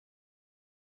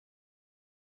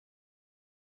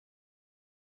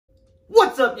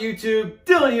What's up, YouTube?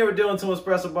 Dylan here with Dylan's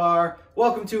Espresso Bar.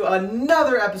 Welcome to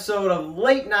another episode of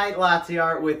Late Night Latte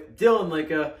Art with Dylan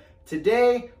Licka.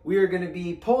 Today, we are going to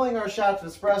be pulling our shots of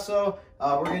espresso.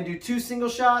 We're going to do 2 single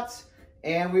shots,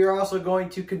 and we are also going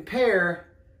to compare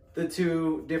the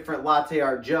 2 different latte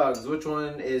art jugs. Which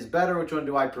one is better? Which one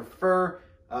do I prefer?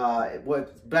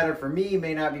 What's better for me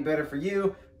may not be better for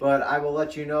you, but I will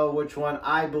let you know which one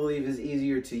I believe is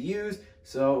easier to use.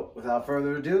 So, without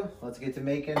further ado, let's get to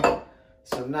making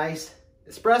some nice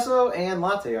espresso and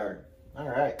latte art. All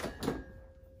right.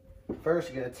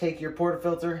 First, you're going to take your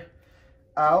portafilter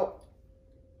out,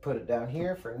 put it down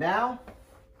here for now.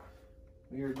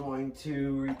 We are going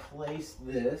to replace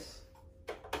this.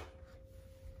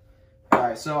 All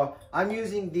right, so I'm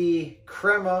using the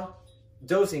Crema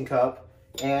dosing cup,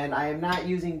 and I am not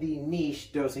using the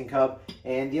niche dosing cup.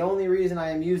 And the only reason I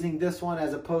am using this one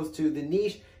as opposed to the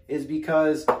niche is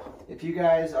because if you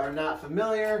guys are not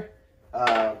familiar,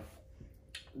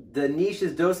 the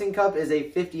niche's dosing cup is a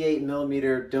 58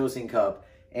 millimeter dosing cup.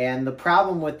 And the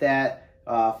problem with that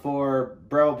for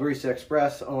Breville Barista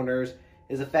Express owners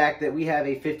is the fact that we have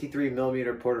a 53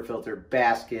 millimeter portafilter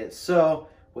basket. So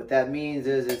what that means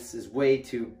is this is way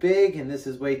too big and this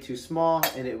is way too small,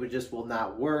 and it just will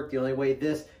not work. The only way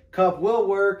this cup will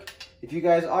work, if you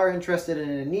guys are interested in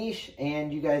a niche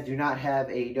and you guys do not have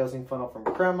a dosing funnel from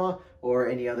Crema or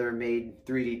any other made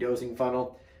 3D dosing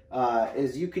funnel,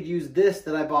 is you could use this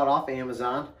that I bought off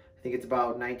Amazon. I think it's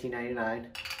about $19.99.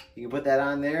 You can put that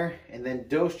on there and then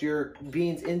dose your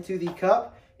beans into the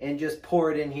cup and just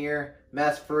pour it in here,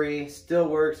 mess free. Still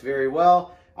works very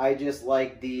well. I just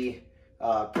like the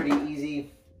pretty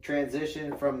easy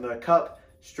transition from the cup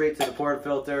straight to the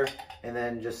portafilter, and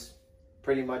then just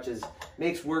pretty much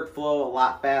makes workflow a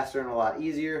lot faster and a lot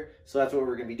easier. So that's what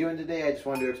we're going to be doing today. I just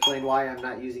wanted to explain why I'm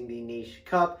not using the niche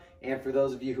cup, and for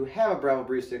those of you who have a Breville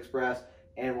Barista Express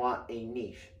and want a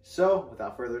niche. So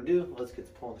without further ado, let's get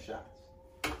to pulling the shots.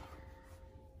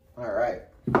 All right,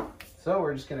 so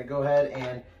we're just going to go ahead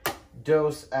and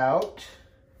dose out.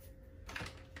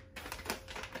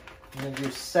 I'm going to do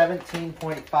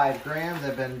 17.5 grams.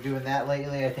 I've been doing that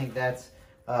lately. I think that's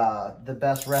the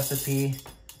best recipe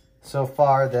so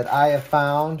far that I have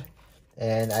found.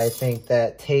 And I think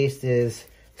that taste is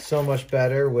so much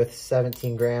better with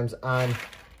 17 grams on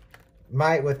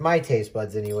with my taste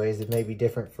buds anyways. It may be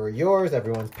different for yours.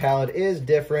 Everyone's palate is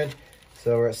different.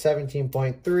 So we're at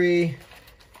 17.3.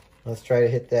 Let's try to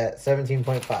hit that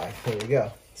 17.5. Here we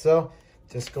go. So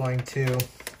just going to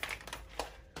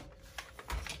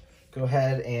go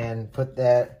ahead and put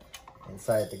that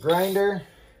inside the grinder.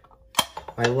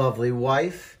 My lovely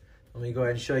wife, let me go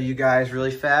ahead and show you guys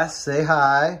really fast. Say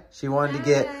hi. She wanted to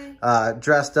get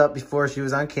dressed up before she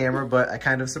was on camera, but I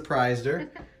kind of surprised her.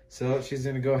 So she's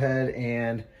gonna go ahead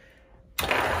and I'm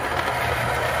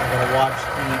gonna watch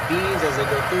the beans as they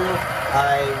go through.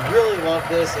 I really love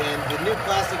this, and the new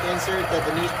plastic insert that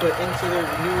the niche put into their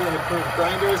new and improved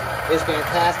grinders is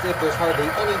fantastic. There's hardly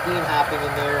any bean hopping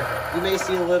in there. You may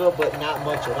see a little, but not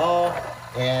much at all.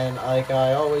 And like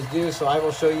I always do, so I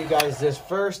will show you guys this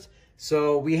first.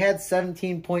 So we had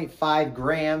 17.5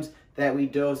 grams that we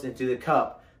dosed into the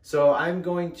cup. So I'm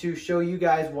going to show you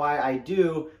guys why I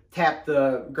do tap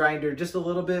the grinder just a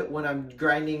little bit when I'm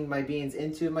grinding my beans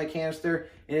into my canister,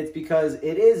 and it's because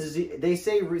it is, they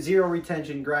say zero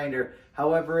retention grinder.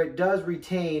 However, it does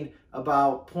retain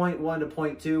about 0.1 to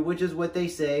 0.2, which is what they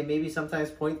say, maybe sometimes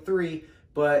 0.3,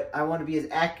 but I want to be as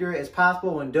accurate as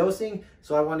possible when dosing,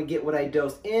 so I want to get what I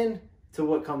dose in to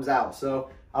what comes out.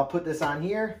 So I'll put this on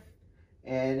here,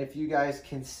 and if you guys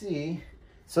can see,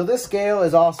 so this scale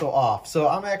is also off. So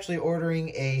I'm actually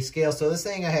ordering a scale. So this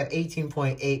thing I have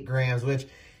 18.8 grams, which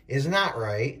is not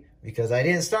right because I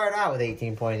didn't start out with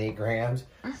 18.8 grams,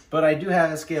 but I do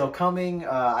have a scale coming.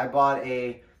 I bought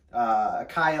a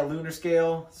Kaya lunar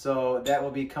scale, so that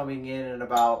will be coming in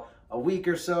about a week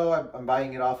or so. I'm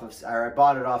buying it off of, or I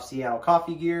bought it off Seattle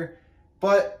Coffee Gear,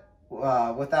 but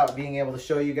without being able to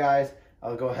show you guys,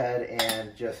 I'll go ahead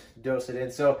and just dose it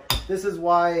in. So this is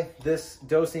why this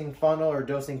dosing funnel or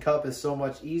dosing cup is so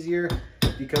much easier,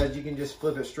 because you can just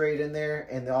flip it straight in there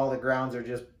and all the grounds are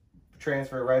just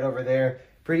transferred right over there.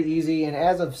 Pretty easy. And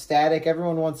as of static,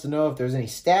 everyone wants to know if there's any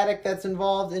static that's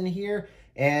involved in here,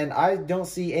 and I don't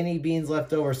see any beans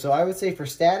left over. So I would say for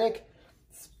static,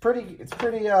 it's pretty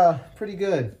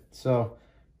good. So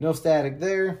no static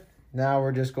there. Now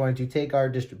we're just going to take our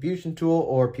distribution tool,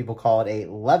 or people call it a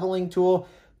leveling tool.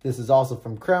 This is also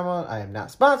from Crema. I am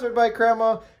not sponsored by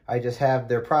Crema. I just have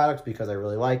their products because I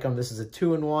really like them. This is a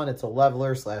 2-in-1. It's a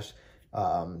leveler slash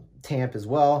tamp as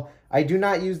well. I do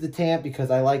not use the tamp because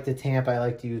I like to tamp. I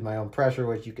like to use my own pressure,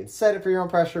 which you can set it for your own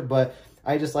pressure, but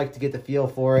I just like to get the feel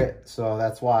for it. So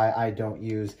that's why I don't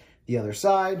use the other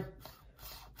side.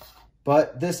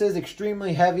 But this is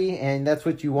extremely heavy, and that's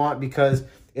what you want because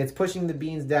it's pushing the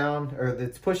beans down, or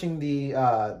it's pushing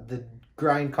the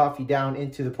grind coffee down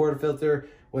into the portafilter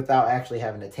without actually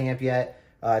having to tamp yet.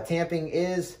 Tamping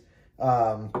is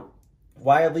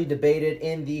widely debated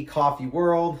in the coffee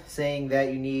world, saying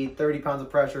that you need 30 pounds of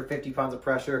pressure, 50 pounds of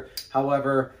pressure.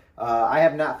 However, I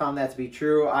have not found that to be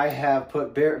true. I have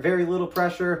put very little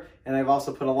pressure, and I've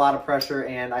also put a lot of pressure,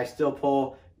 and I still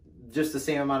pull just the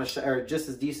same amount of shot, or just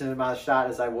as decent amount of shot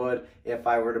as I would if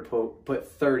I were to put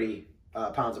 30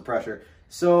 pounds of pressure.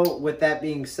 So with that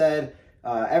being said,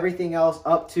 everything else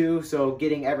up to, so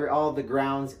getting all the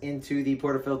grounds into the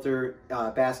portafilter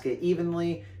basket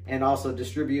evenly and also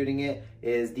distributing it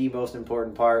is the most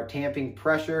important part. Tamping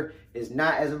pressure is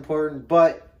not as important,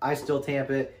 but I still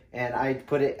tamp it, and I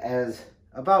put it as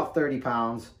about 30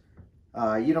 pounds.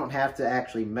 You don't have to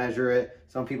actually measure it.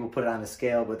 Some people put it on a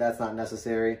scale, but that's not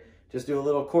necessary. Just do a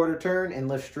little quarter turn and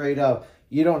lift straight up.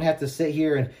 You don't have to sit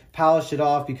here and polish it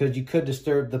off because you could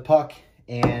disturb the puck,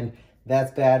 and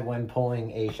that's bad when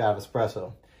pulling a shot of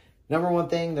espresso. Number one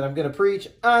thing that I'm going to preach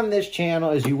on this channel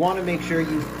is you want to make sure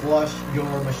you flush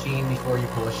your machine before you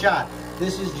pull a shot.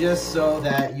 This is just so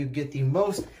that you get the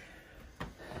most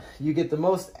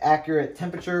accurate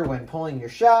temperature when pulling your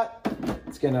shot.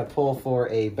 It's going to pull for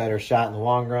a better shot in the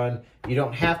long run. You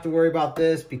don't have to worry about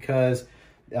this because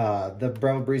the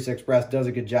Breville Barista Express does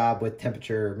a good job with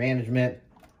temperature management.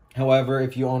 However,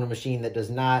 if you own a machine that does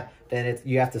not, then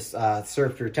you have to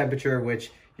surf your temperature,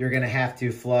 which you're going to have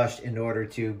to flush in order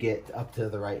to get up to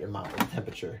the right amount of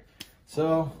temperature.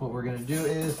 So what we're going to do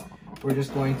is we're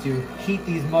just going to heat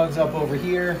these mugs up over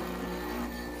here.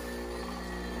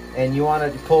 And you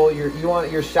want to pull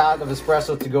your shot of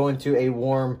espresso to go into a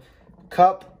warm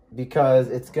cup because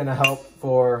it's going to help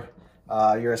for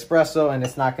your espresso, and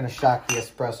it's not going to shock the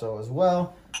espresso as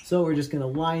well. So we're just going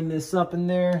to line this up in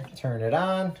there, turn it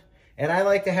on. And I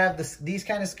like to have these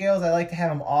kind of scales, I like to have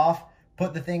them off,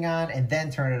 put the thing on, and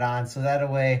then turn it on. So that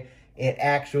way it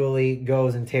actually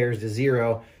goes and tears to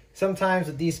zero. Sometimes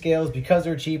with these scales, because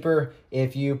they're cheaper,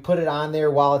 if you put it on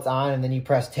there while it's on and then you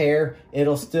press tear,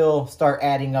 it'll still start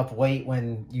adding up weight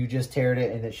when you just teared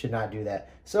it, and it should not do that.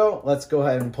 So let's go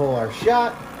ahead and pull our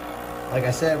shot. Like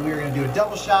I said, we were going to do a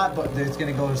double shot, but it's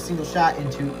going to go a single shot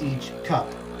into each cup.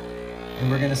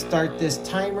 And we're going to start this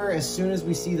timer as soon as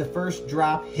we see the first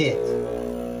drop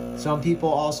hit. Some people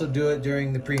also do it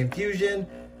during the pre-infusion.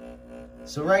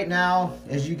 So right now,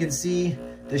 as you can see,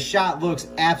 the shot looks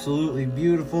absolutely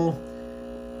beautiful.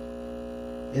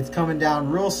 It's coming down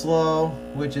real slow,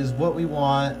 which is what we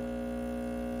want.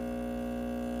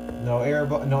 No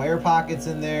air pockets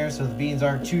in there, so the beans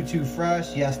aren't too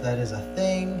fresh. Yes, that is a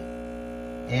thing.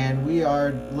 And we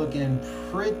are looking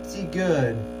pretty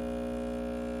good.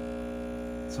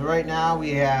 So right now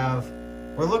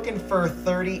we're looking for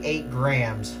 38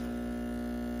 grams.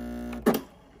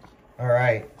 All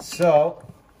right, so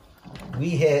we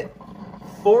hit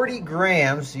 40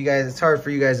 grams. You guys, it's hard for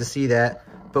you guys to see that,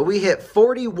 but we hit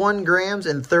 41 grams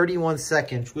in 31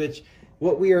 seconds, which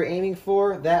what we are aiming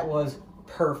for, that was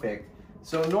perfect.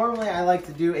 So normally I like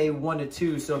to do a 1 to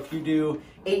 2. So if you do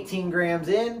 18 grams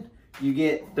in, you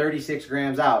get 36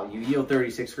 grams out. You yield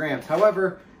 36 grams.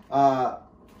 However, I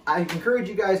encourage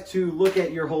you guys to look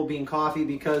at your whole bean coffee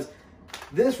because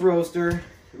this roaster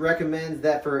recommends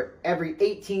that for every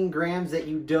 18 grams that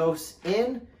you dose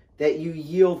in, that you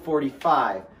yield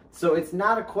 45. So it's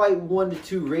not a quite 1 to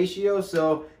 2 ratio.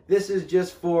 So this is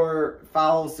just for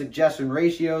follow suggestion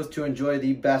ratios to enjoy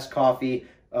the best coffee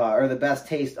or the best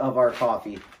taste of our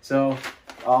coffee. So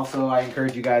also, I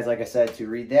encourage you guys, like I said, to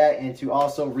read that and to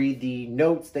also read the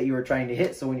notes that you are trying to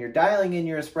hit. So when you're dialing in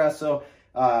your espresso,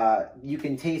 you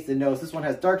can taste the notes. This one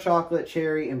has dark chocolate,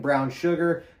 cherry, and brown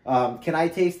sugar. Can I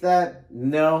taste that?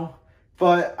 No.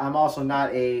 But I'm also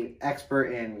not an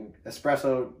expert in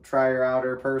espresso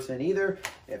trier-outer person either,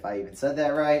 if I even said that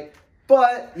right.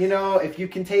 But, you know, if you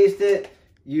can taste it,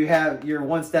 you're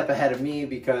one step ahead of me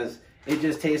because it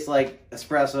just tastes like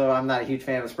espresso. I'm not a huge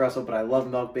fan of espresso, but I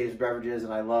love milk-based beverages,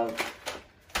 and I love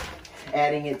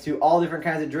adding it to all different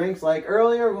kinds of drinks. Like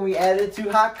earlier when we added it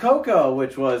to hot cocoa,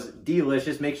 which was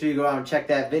delicious. Make sure you go out and check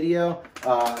that video.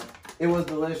 It was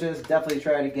delicious. Definitely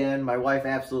try it again. My wife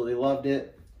absolutely loved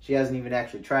it. She hasn't even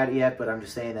actually tried it yet, but I'm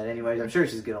just saying that anyways. I'm sure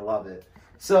she's going to love it.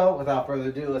 So without further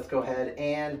ado, let's go ahead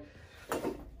and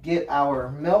get our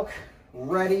milk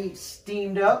ready,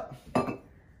 steamed up.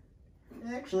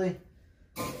 Actually,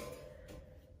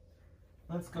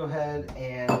 let's go ahead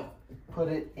and put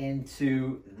it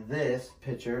into this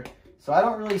pitcher. So I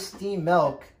don't really steam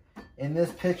milk in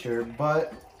this pitcher,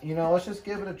 but you know, let's just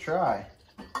give it a try.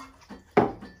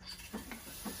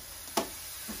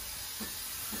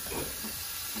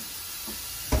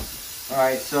 All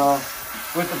right, so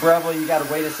with the Breville, you gotta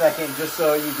wait a second just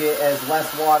so you get as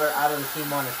less water out of the steam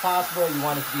wand as possible. You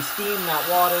want it to be steam, not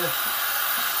water.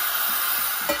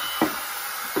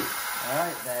 All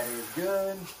right, that is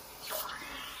good.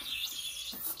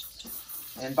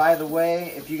 And by the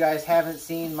way, if you guys haven't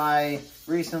seen my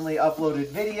recently uploaded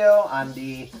video on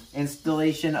the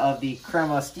installation of the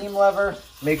crema steam lever,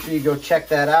 make sure you go check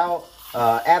that out.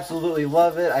 Absolutely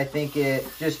love it. I think it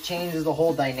just changes the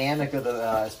whole dynamic of the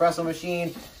espresso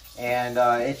machine, and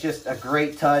it's just a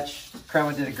great touch.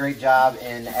 Crema did a great job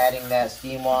in adding that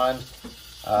steam wand.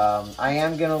 I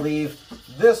am gonna leave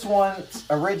this one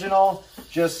original,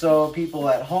 just so people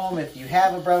at home, if you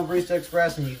have a Breville Barista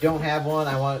Express and you don't have one,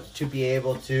 I want to be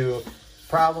able to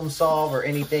problem solve or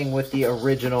anything with the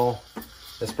original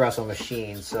espresso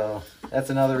machine. So that's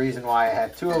another reason why I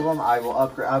have two of them. I'll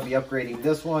be upgrading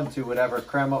this one to whatever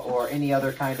crema or any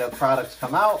other kind of products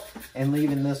come out, and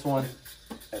leaving this one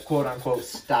quote unquote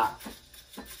stock.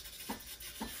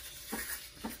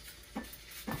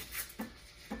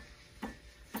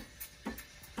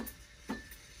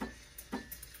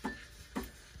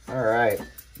 All right,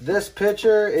 this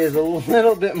pitcher is a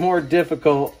little bit more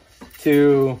difficult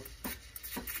to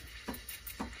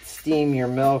steam your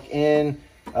milk in.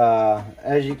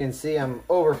 As you can see, I'm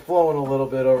overflowing a little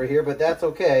bit over here, but that's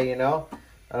okay, you know.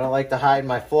 I don't like to hide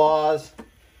my flaws.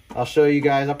 I'll show you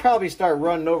guys. I'll probably start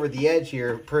running over the edge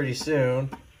here pretty soon,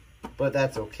 but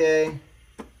that's okay.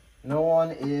 No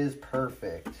one is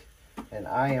perfect, and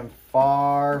I am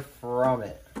far from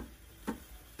it.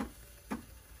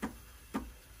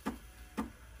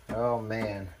 Oh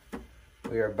man,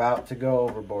 we are about to go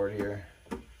overboard here.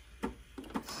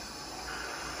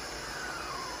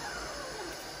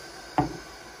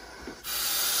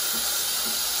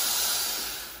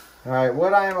 All right,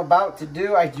 what I am about to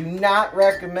do, I do not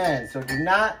recommend. So do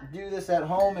not do this at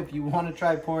home if you want to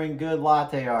try pouring good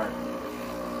latte art.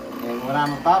 And what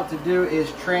I'm about to do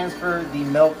is transfer the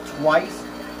milk twice,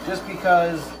 just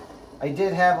because I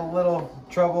did have a little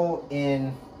trouble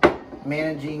in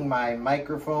managing my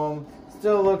microfoam.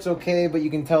 Still looks okay, but you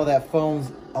can tell that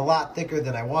foam's a lot thicker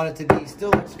than I want it to be.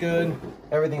 Still looks good.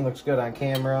 Everything looks good on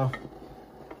camera.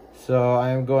 So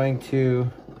I'm going to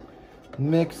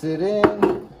mix it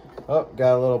in. Oh,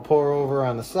 got a little pour over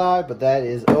on the side, but that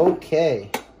is okay.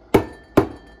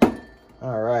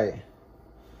 All right. I'm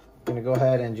gonna go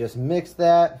ahead and just mix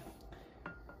that.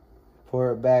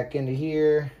 Pour it back into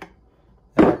here.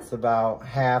 That's about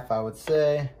half, I would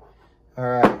say. All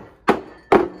right.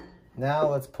 Now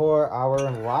let's pour our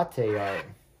latte art.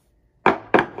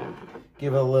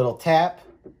 Give it a little tap.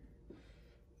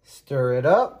 Stir it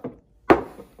up.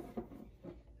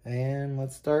 And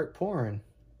let's start pouring.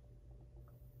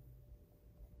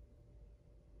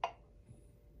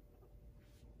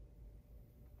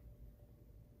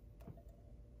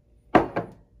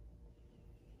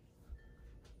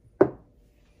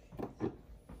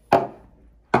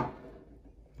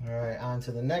 All right, on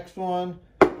to the next one.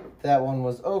 That one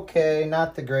was okay,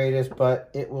 not the greatest, but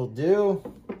it will do.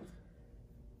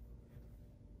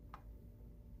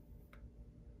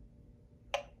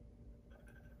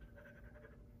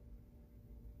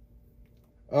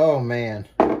 Oh man,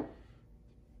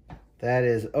 that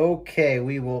is okay.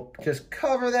 We will just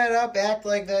cover that up, act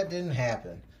like that didn't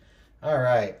happen. All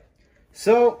right,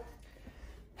 so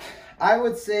I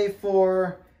would say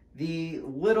for the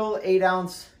little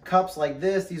 8-ounce cups like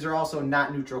this, these are also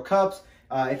not neutral cups.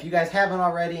 If you guys haven't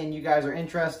already and you guys are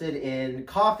interested in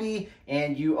coffee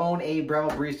and you own a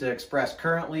Breville Barista Express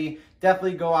currently,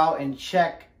 definitely go out and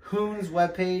check Hoon's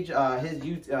webpage.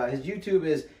 His YouTube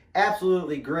is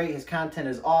absolutely great. His content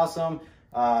is awesome.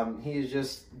 He is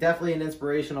just definitely an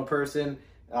inspirational person.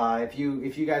 If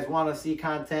you guys want to see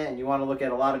content and you want to look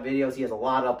at a lot of videos, he has a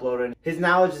lot uploaded. His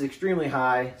knowledge is extremely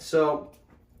high, so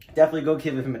definitely go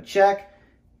give him a check.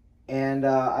 And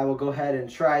I will go ahead and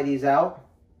try these out.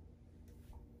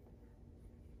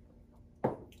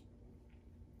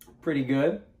 Pretty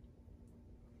good.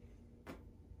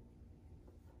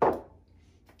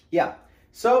 Yeah,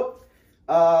 so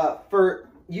for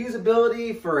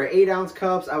usability for 8-ounce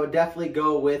cups, I would definitely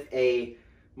go with a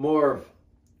more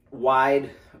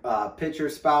wide pitcher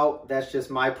spout. That's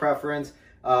just my preference.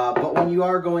 But when you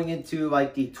are going into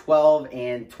like the 12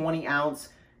 and 20-ounce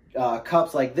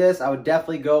cups like this, I would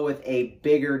definitely go with a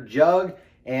bigger jug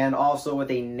and also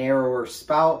with a narrower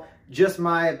spout. Just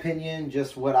my opinion,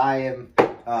 just what I am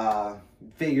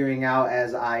figuring out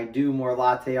as I do more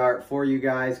latte art for you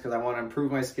guys, because I want to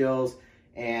improve my skills.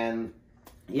 And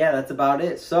yeah, that's about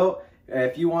it. So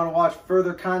if you want to watch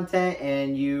further content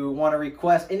and you want to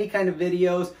request any kind of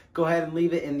videos, go ahead and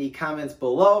leave it in the comments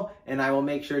below, and I will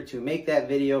make sure to make that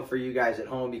video for you guys at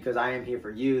home, because I am here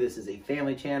for you. This is a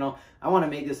family channel. I want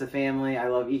to make this a family. I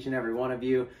love each and every one of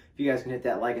you. If you guys can hit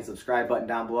that like and subscribe button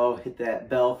down below, hit that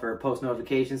bell for post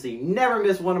notifications so you never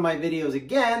miss one of my videos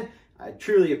again, I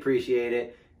truly appreciate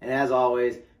it. And as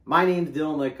always, my name is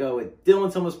Dylan Licka with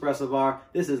Dylan's Home Espresso Bar.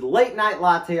 This is Late Night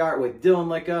Latte Art with Dylan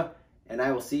Licka, and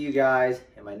I will see you guys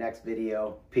in my next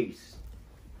video. Peace.